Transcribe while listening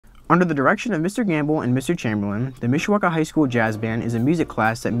Under the direction of Mr. Gamble and Mr. Chamberlain, the Mishawaka High School Jazz Band is a music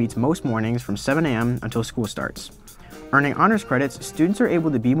class that meets most mornings from 7 a.m. until school starts. Earning honors credits, students are able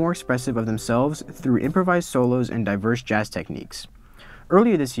to be more expressive of themselves through improvised solos and diverse jazz techniques.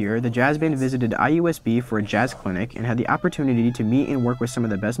 Earlier this year, the Jazz Band visited IUSB for a jazz clinic and had the opportunity to meet and work with some of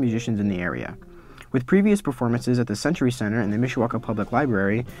the best musicians in the area. With previous performances at the Century Center and the Mishawaka Public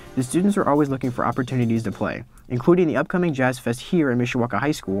Library, the students are always looking for opportunities to play, including the upcoming Jazz Fest here at Mishawaka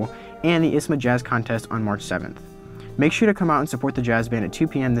High School and the ISMA Jazz Contest on March 7th. Make sure to come out and support the Jazz Band at 2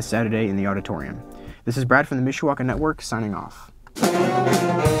 p.m. this Saturday in the auditorium. This is Brad from the Mishawaka Network signing off.